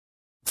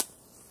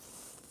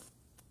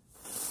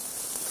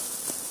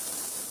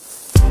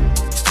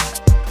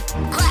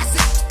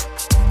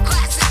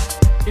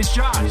It's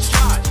Josh.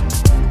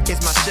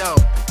 It's my show.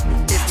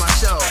 It's my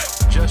show.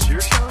 Just your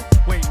show?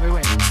 Wait.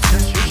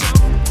 Just your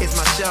show? It's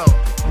my show.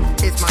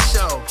 It's my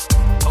show.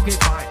 Okay,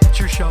 fine. It's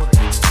your show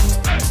then.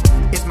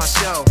 It's my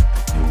show.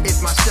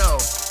 It's my show.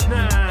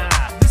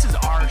 Nah, this is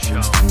our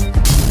show.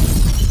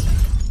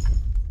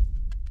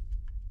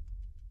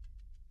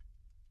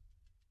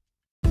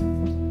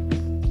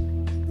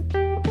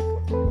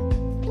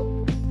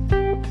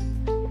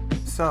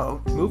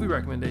 So, Movie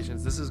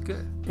recommendations. This is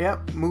good.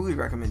 yep, movie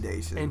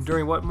recommendations. And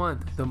during what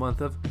month? The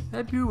month of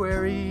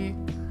February.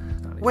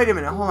 Wait a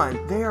minute, hold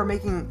on. They are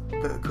making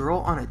The Girl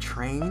on a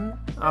Train?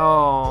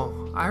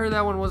 Oh, I heard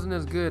that one wasn't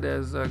as good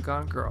as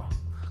Gone Girl.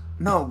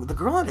 No, The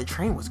Girl on a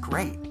Train was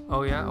great.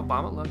 Oh yeah,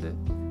 Obama loved it.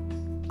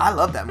 I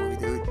love that movie,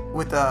 dude.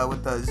 With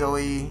the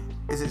Zoe.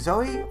 Is it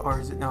Zoe or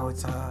is it no?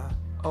 It's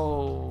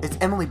Oh.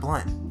 Emily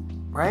Blunt,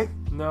 right?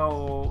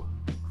 No.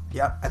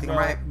 Yep, I think No,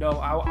 I'm right. no,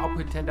 I'll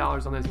put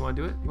 $10 on this. You want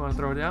to do it? You want to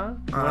throw it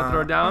down? You want to Uh,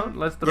 throw it down?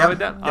 Let's throw Yep, it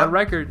down. yep, On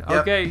record.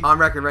 Yep, Okay. on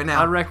record right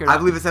now. On record. I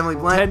believe it's Emily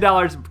Blunt.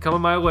 $10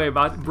 coming my way.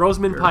 About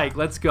Rosamund Pike.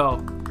 Let's go.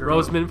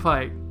 Rosamund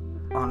Pike.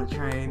 On a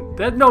train.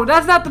 That's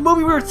not the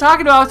movie we were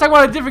talking about. I was talking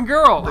about a different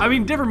girl. I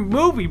mean, different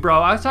movie, bro.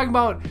 I was talking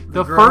about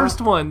the girl?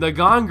 first one, the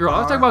Gone Girl. I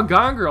was talking about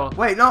Gone Girl.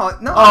 Wait, no.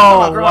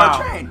 Oh, Girl wow.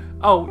 on a Train.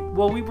 Oh,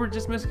 well, we were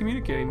just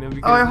miscommunicating them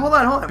because. Oh, wait, hold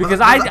on. Because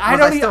was I was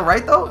don't still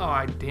right though.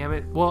 Oh, damn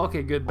it. Well,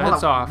 okay, good. Hold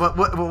Bets on. off.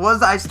 But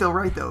was I still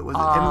right though? Was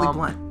it Emily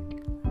Blunt?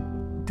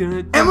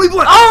 Emily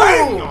Blunt.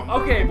 Oh,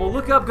 Bam! okay. Well,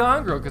 look up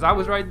Gone Girl because I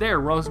was right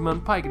there.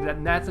 Rosamund Pike.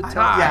 And that's a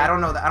tie. I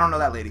don't know that. I don't know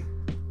that lady.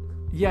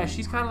 Yeah,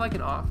 she's kind of like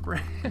an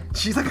off-brand.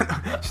 She's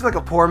like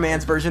a poor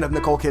man's version of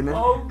Nicole Kidman.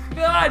 Oh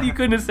God, you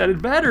couldn't have said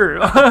it better.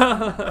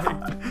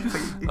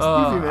 Excuse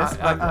me, miss.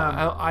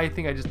 I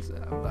think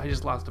I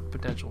just lost a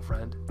potential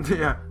friend.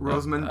 Yeah,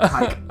 Rosamund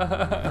Pike.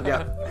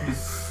 Yeah.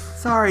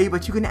 Sorry,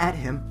 but you can add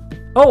him.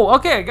 Oh,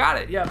 okay, I got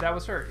it. Yeah, that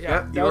was her. Yeah,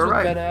 Yep, that you was were with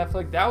right. Ben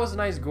Affleck. That was a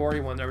nice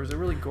gory one. There was a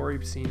really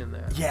gory scene in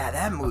there. Yeah,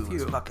 that movie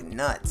was few. fucking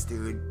nuts,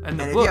 dude. And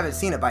the if book- you haven't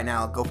seen it by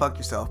now, go fuck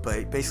yourself.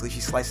 But basically,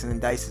 she's slicing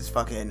and dices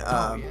fucking.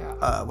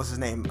 yeah. What's his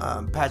name?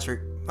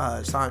 Patrick.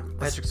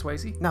 Patrick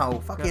Swayze?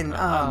 No, fucking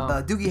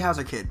the Doogie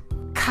Howser kid.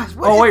 Gosh,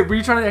 what Oh is- wait, were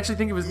you trying to actually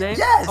think of his name?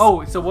 Yes!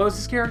 Oh, so what was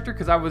his character?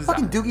 Because I was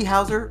fucking Doogie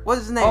Howser. What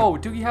is his name? Oh,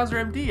 Doogie Howser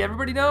MD.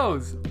 Everybody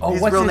knows. Oh,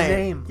 his what's real his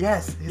name?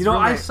 Yes. His You know, real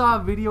I name. saw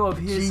a video of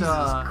his. Jesus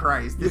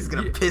Christ, this is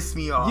gonna piss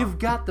me off. You've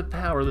got the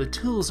power. The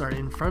tools are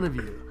in front of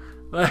you.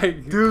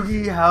 Like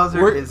Doogie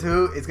Howser We're- is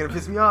who? It's gonna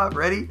piss me off.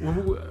 Ready?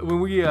 when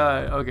we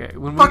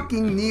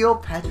Fucking Neil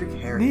Patrick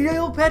Harris.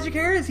 Neil Patrick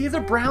Harris. He has a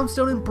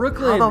brownstone in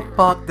Brooklyn. How the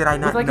fuck did I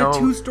not with like know a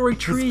 2-story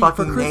his tree for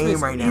fucking Christmas name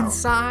right now?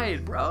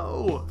 inside,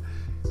 bro.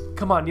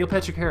 Come on, Neil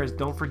Patrick Harris.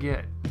 Don't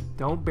forget.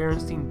 Don't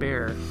Berenstein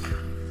Bear.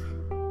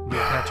 Neil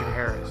Patrick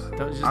Harris.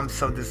 Don't just. I'm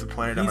so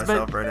disappointed in He's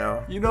myself been- right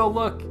now. You know,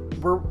 look,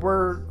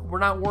 we're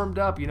not warmed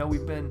up. You know,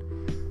 we've been.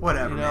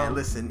 Whatever, you know, man.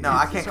 Listen, no,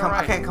 it's- I can't it's come.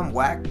 alright. I can't come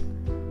whack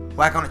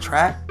on a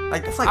track.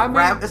 Like it's like I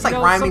mean, it's like you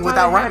know, rhyming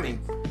without sometimes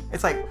rhyming.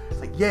 It's like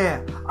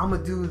yeah, I'm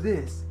gonna do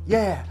this.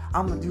 Yeah,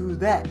 I'm gonna do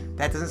that.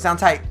 That doesn't sound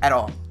tight at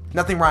all.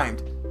 Nothing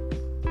rhymed.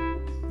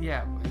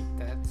 Yeah, but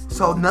that's.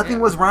 So nothing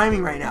yeah. was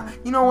rhyming right now.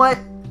 You know what?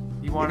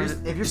 You wanted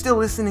it. If you're still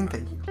listening,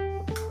 thank you.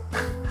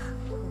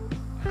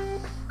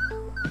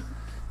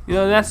 You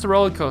know, that's the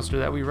roller coaster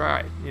that we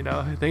ride. You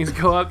know, things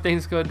go up,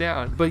 things go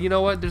down. But you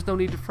know what? There's no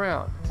need to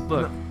frown.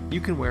 Look, you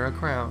can wear a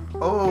crown.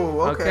 Oh,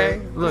 okay. Okay,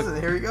 look. Listen,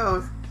 here he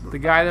goes. The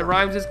guy that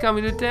rhymes is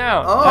coming to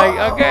town. Oh,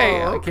 like,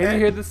 okay, okay. can you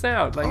hear the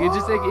sound? Like,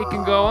 it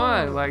can go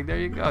on. Like, there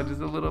you go,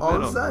 just a little All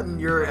bit. of a sudden,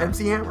 you're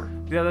MC Hammer.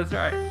 Yeah, that's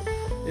right.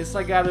 It's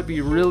like got to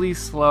be really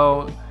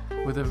slow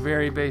with a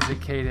very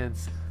basic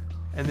cadence,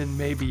 and then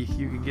maybe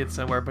you can get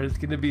somewhere. But it's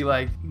gonna be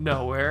like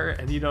nowhere,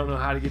 and you don't know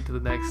how to get to the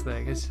next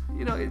thing. It's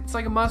it's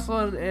like a muscle,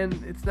 and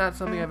it's not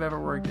something I've ever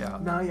worked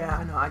out. No, yeah,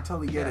 I know. I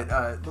totally get it.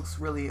 It looks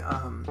really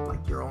like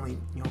you're only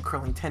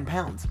curling 10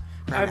 pounds.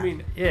 right I now.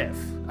 mean,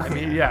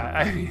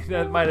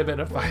 that might have been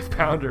a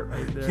 5-pounder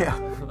right there. Yeah.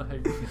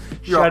 Like,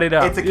 You're shut it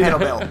up. It's a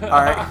kettlebell.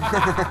 All right.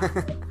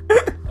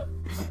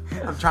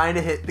 I'm trying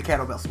to hit the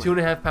kettlebell swing.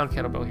 2.5-pound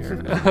kettlebell here.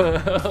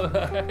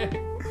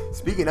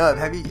 Speaking of,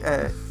 have you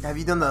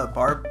done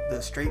the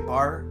straight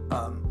bar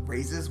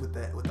raises with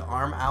the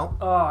arm out?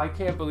 Oh, I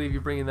can't believe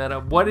you're bringing that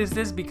up. What is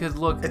this? Because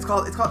look, here's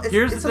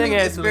it's the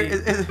thing, something-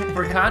 Anthony.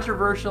 For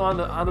controversial on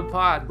the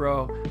pod,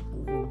 bro,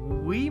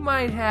 we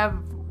might have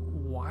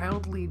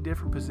wildly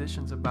different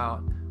positions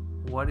about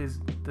what is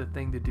the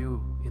thing to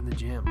do in the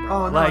gym,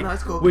 bro. Oh, no,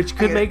 it's cool. Which I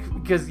could get make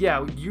because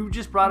you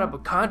just brought up a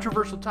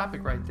controversial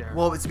topic right there.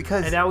 Well, it's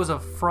because and that was a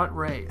front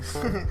raise.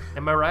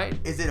 Am I right?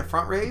 is it a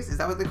front raise? Is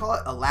that what they call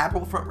it? A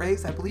lateral front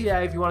raise, I believe. Yeah,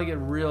 if you want to get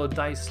real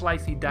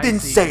slicey dicey,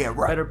 Didn't say it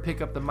right. Better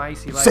pick up the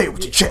micey. Say it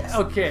with your chest.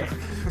 Okay,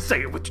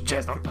 say it with your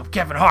chest. I'm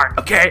Kevin Hart.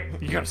 Okay,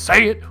 you gotta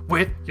say it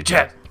with your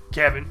chest,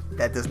 Kevin.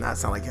 That does not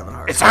sound like Kevin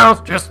Hart. It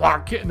sounds just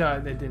like no,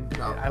 it didn't.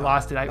 No, I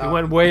lost it. no. We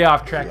went way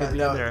off track Yeah, at the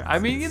no, end there. I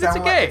mean, it's sound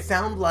okay. It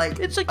sounds like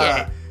It's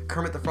okay.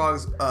 Kermit the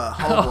Frog's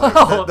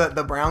homeboy,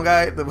 the brown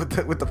guy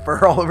with the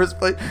fur all over his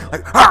face,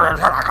 like.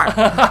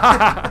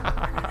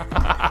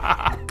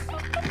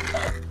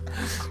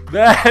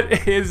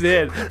 That is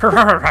it.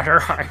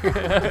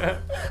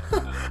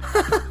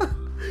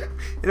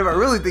 And if I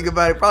really think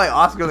about it, probably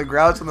Oscar the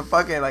Grouch on the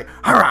fucking like,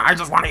 I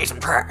just want to eat some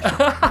trash.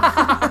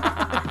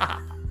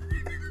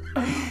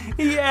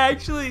 He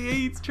actually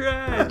eats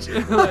trash.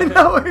 I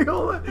know. Wait,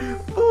 hold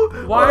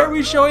on. Why are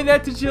we showing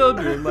that to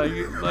children? Like, Do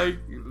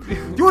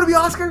you want to be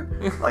Oscar?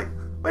 Like,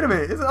 wait a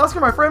minute. Isn't Oscar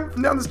my friend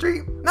from down the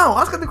street? No,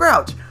 Oscar the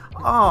Grouch.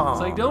 Oh. it's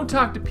like, don't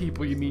talk to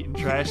people you meet in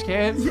trash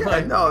cans. Yeah,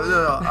 Like, no.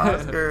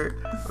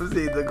 Oscar, let's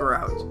see, the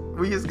Grouch.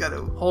 We just gotta.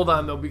 Hold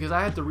on though, because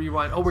I have to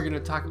rewind. Oh, we're gonna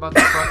talk about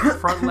the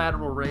front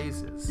lateral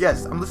raises.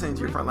 Yes, I'm listening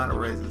to your front lateral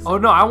raises. Oh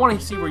no, I want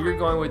to see where you're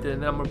going with it,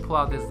 and then I'm gonna pull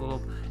out this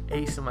little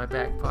ace in my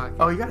back pocket.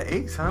 Oh, you got an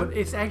ace, huh? But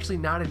it's actually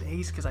not an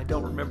ace because I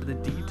don't remember the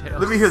details.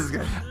 Let me hear this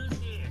guy.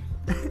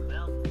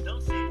 Well,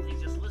 don't say anything,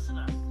 just listen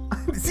up.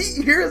 See,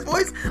 you hear his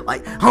voice?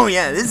 Like, oh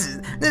yeah, this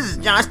is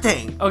Josh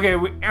Tang. Okay,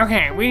 we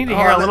need to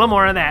hear a little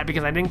more of that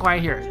because I didn't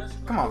quite hear it.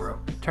 Come on, bro.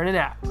 Turn it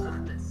up.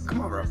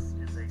 Come on, bro. This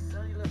is a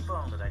cellular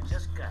phone that I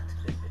just got.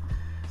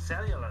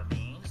 Cellular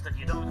means that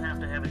you don't have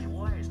to have any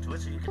wires to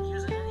it, so you can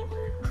use it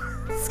anywhere.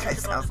 This guy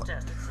sounds like.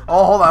 Test it, so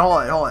Oh, hold on.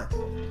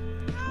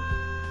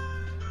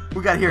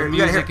 We gotta hear The it. We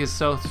gotta hear music it. is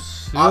so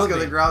soothing. Oscar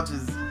the Grouch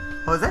is.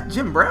 Oh, is that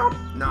Jim Brown?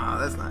 No,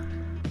 that's not.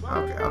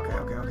 Okay.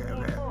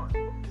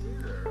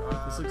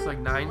 This looks like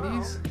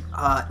 90s.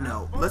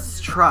 No.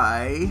 Let's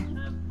try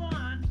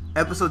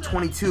episode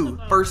 22.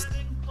 First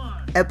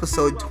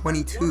episode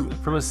 22.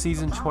 From a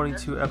season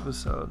 22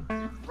 episode.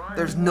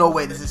 There's no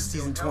way this is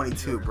season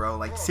 22, bro.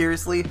 Like,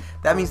 seriously?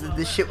 That means that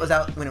this shit was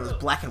out when it was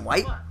black and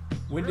white?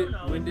 When did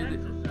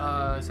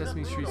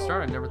Sesame Street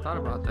start? I never thought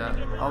about that.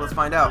 Oh, let's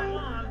find out.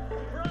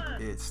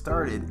 It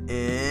started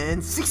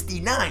in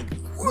 69.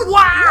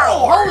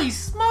 Wow! Holy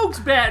smokes,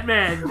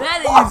 Batman!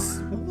 That is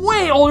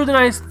way older than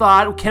I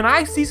thought. Can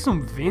I see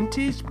some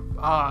vintage?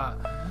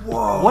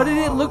 Whoa. What did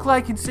it look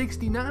like in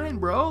 69,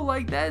 bro?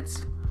 Like,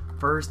 that's...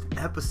 First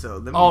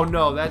episode. Let me- Oh,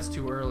 no, that's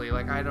too early.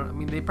 Like, I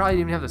mean, they probably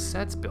didn't even have the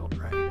sets built,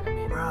 right? I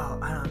mean... Bro,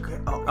 I don't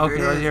care. Oh, Okay,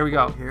 here it is. here we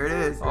go. Here it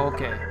is.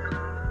 Okay.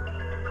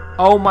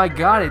 Oh my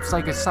god, it's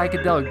like a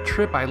psychedelic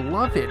trip. I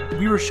love it.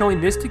 We were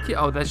showing this to kids.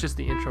 Oh, that's just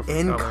the intro for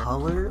In color.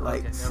 color? Like,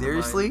 Okay, never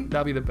seriously? mind.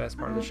 That'll be the best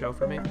part of the show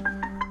for me.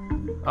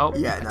 Oh,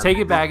 Yeah, no. take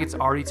it back. It's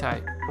already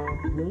tight.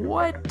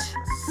 What?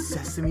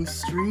 Sesame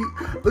Street?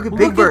 Look at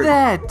Big Look Bird.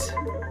 at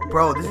that.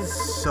 Bro, this is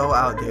so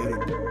outdated.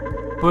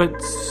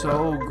 But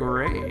so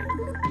great.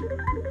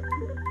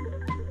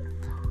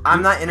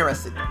 I'm not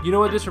interested. You know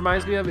what this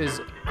reminds me of is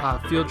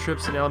field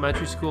trips in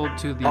elementary school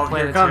to the Oh,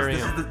 here it comes.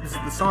 planetarium. This is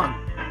the song.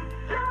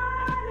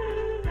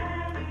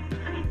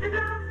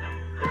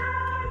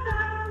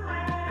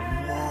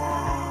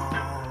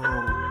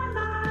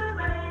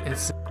 Whoa.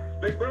 It's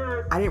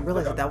I didn't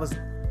realize that was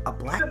a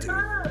black dude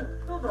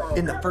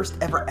in the first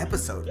ever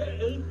episode.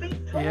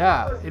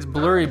 yeah, it's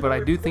blurry, but I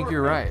do think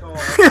you're right.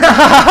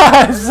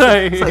 It's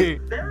like- It's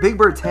like Big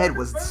Bird's head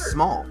was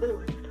small.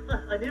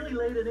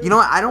 You know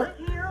what? I don't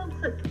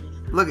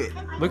look at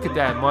Look at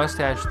that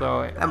mustache,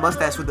 though. that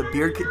mustache with the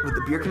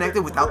beard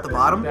connected without the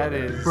bottom. That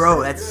is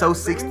Bro, that's so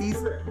 60s.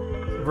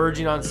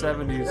 verging on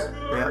 70s.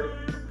 Yeah.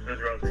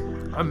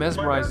 I'm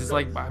mesmerized. It's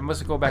like I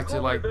must go back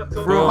to like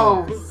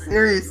Bro,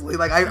 seriously,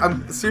 like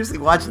I'm seriously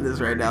watching this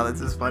right now.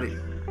 That's just funny.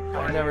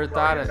 I never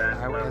thought it.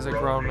 As a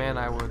grown man,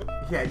 I would.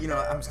 Yeah, you know,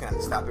 what? I'm just gonna have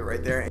to stop it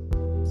right there.